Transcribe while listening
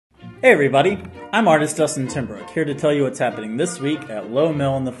Hey everybody, I'm artist Dustin Timbrook, here to tell you what's happening this week at Lowe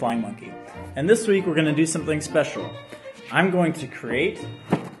Mill and the Flying Monkey. And this week we're going to do something special. I'm going to create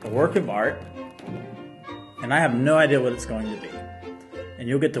a work of art, and I have no idea what it's going to be. And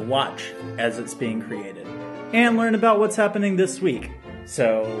you'll get to watch as it's being created, and learn about what's happening this week.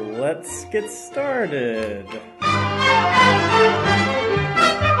 So let's get started.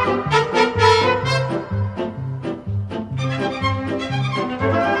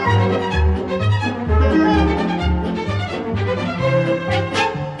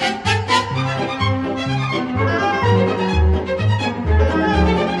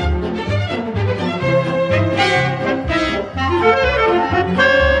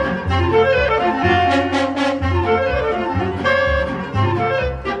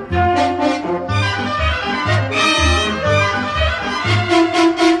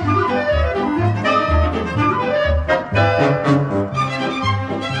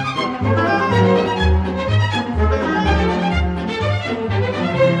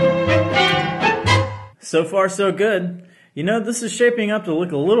 So far, so good. You know, this is shaping up to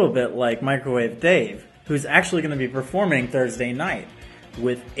look a little bit like Microwave Dave, who's actually going to be performing Thursday night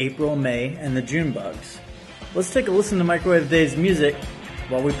with April Mae and the Junebugs. Let's take a listen to Microwave Dave's music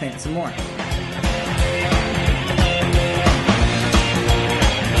while we paint some more.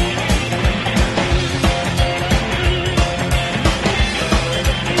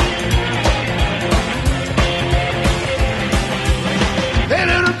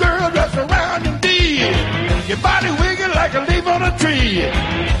 Your body wiggling like a leaf on a tree.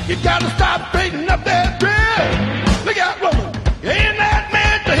 You gotta stop straightening up that dress. Look out, woman. You ain't that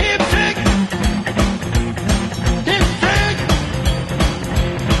man to hip trick. Hip trick.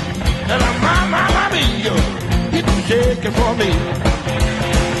 And I'm my, hip shaking for me.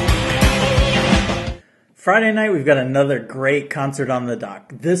 Friday night, we've got another great concert on the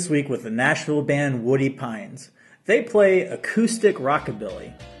dock. This week with the Nashville band Woody Pines. They play acoustic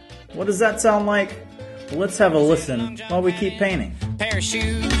rockabilly. What does that sound like? Let's have a listen while we keep painting. Pair of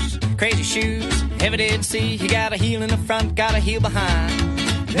shoes, crazy shoes, ever did see. You got a heel in the front, got a heel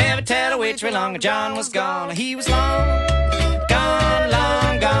behind. Never tell which way long John was gone. He was long, gone,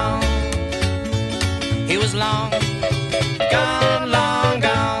 long gone. He was long, gone, long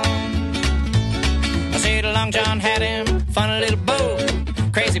gone. I said Long John had him, funny little boat,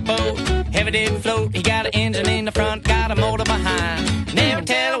 crazy boat, heavy did float. He got an engine in the front, got a motor behind. Never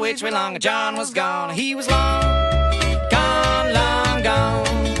tell which way long John was gone. He was long, gone, long gone.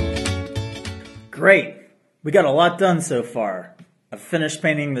 Great. We got a lot done so far. I've finished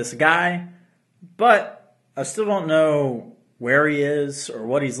painting this guy, but I still don't know where he is or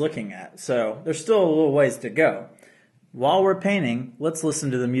what he's looking at. So there's still a little ways to go. While we're painting, let's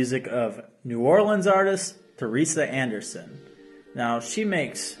listen to the music of New Orleans artist Teresa Anderson. Now, she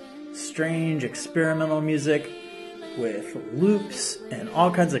makes strange experimental music with loops and all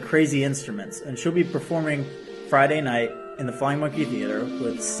kinds of crazy instruments, and she'll be performing Friday night in the Flying Monkey Theater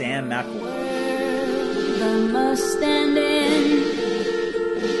with Sam McElroy. I must stand in.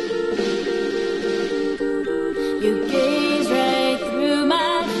 You gaze right through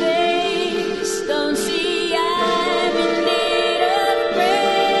my face. Don't see I'm in need of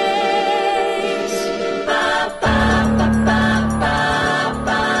grace. Ba ba ba ba ba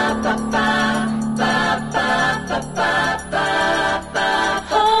ba ba ba ba ba ba ba ba ba.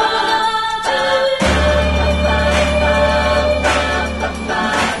 Hold on to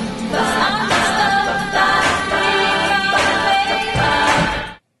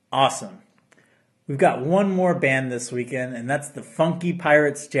Awesome. We've got one more band this weekend, and that's the Funky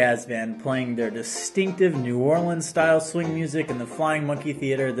Pirates Jazz Band playing their distinctive New Orleans-style swing music in the Flying Monkey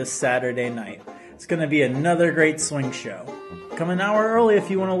Theater this Saturday night. It's going to be another great swing show. Come an hour early if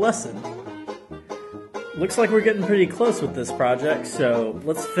you want to listen. Looks like we're getting pretty close with this project, so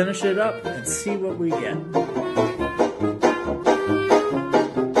let's finish it up and see what we get.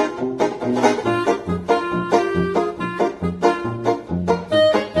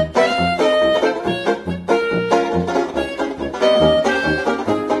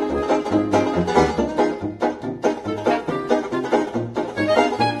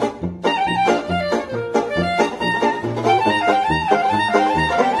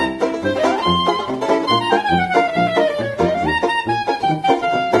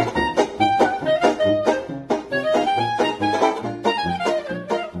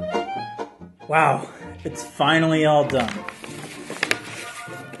 Wow, it's finally all done.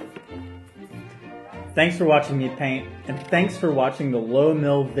 Thanks for watching me paint, and thanks for watching the Lowe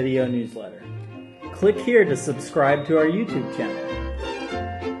Mill video newsletter. Click here to subscribe to our YouTube channel.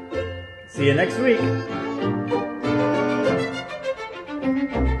 See you next week.